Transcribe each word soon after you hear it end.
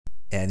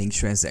Adding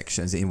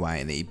transactions in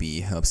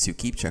YNAB helps you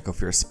keep track of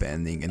your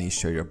spending and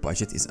ensure your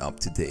budget is up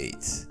to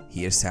date.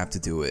 Here's how to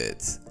do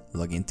it.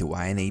 Log into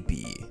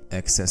YNAB.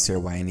 Access your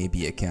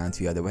YNAB account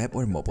via the web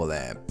or mobile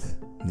app.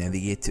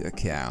 Navigate to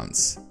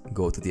Accounts.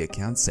 Go to the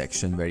Accounts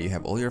section where you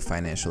have all your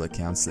financial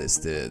accounts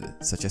listed,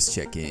 such as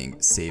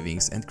checking,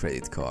 savings, and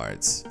credit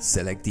cards.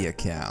 Select the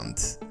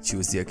account.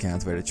 Choose the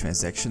account where the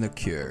transaction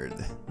occurred.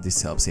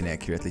 This helps in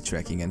accurately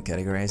tracking and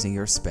categorizing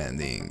your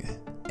spending.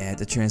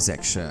 Add a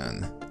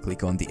transaction.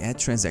 Click on the Add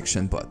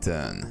Transaction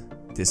button.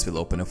 This will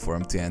open a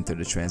form to enter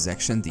the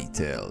transaction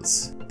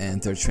details.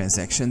 Enter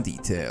transaction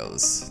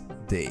details.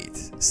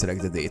 Date.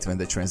 Select the date when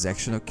the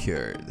transaction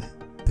occurred.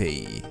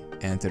 Payee.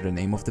 Enter the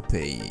name of the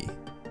payee.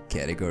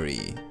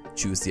 Category.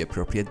 Choose the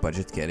appropriate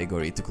budget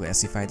category to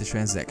classify the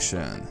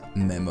transaction.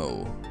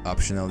 Memo.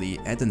 Optionally,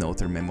 add a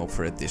note or memo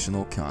for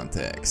additional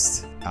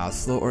context.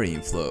 Outflow or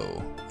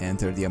inflow.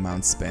 Enter the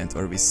amount spent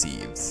or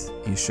received.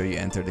 Ensure you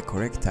enter the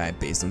correct type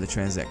based on the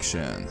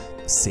transaction.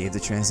 Save the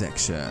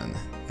transaction.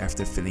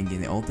 After filling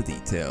in all the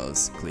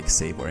details, click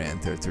Save or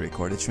Enter to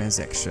record the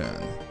transaction.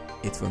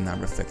 It will now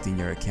reflect in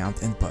your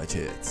account and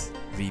budget.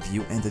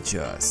 Review and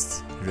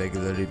adjust.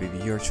 Regularly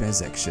review your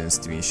transactions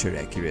to ensure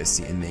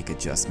accuracy and make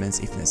adjustments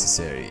if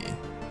necessary.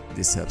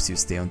 This helps you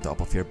stay on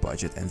top of your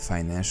budget and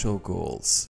financial goals.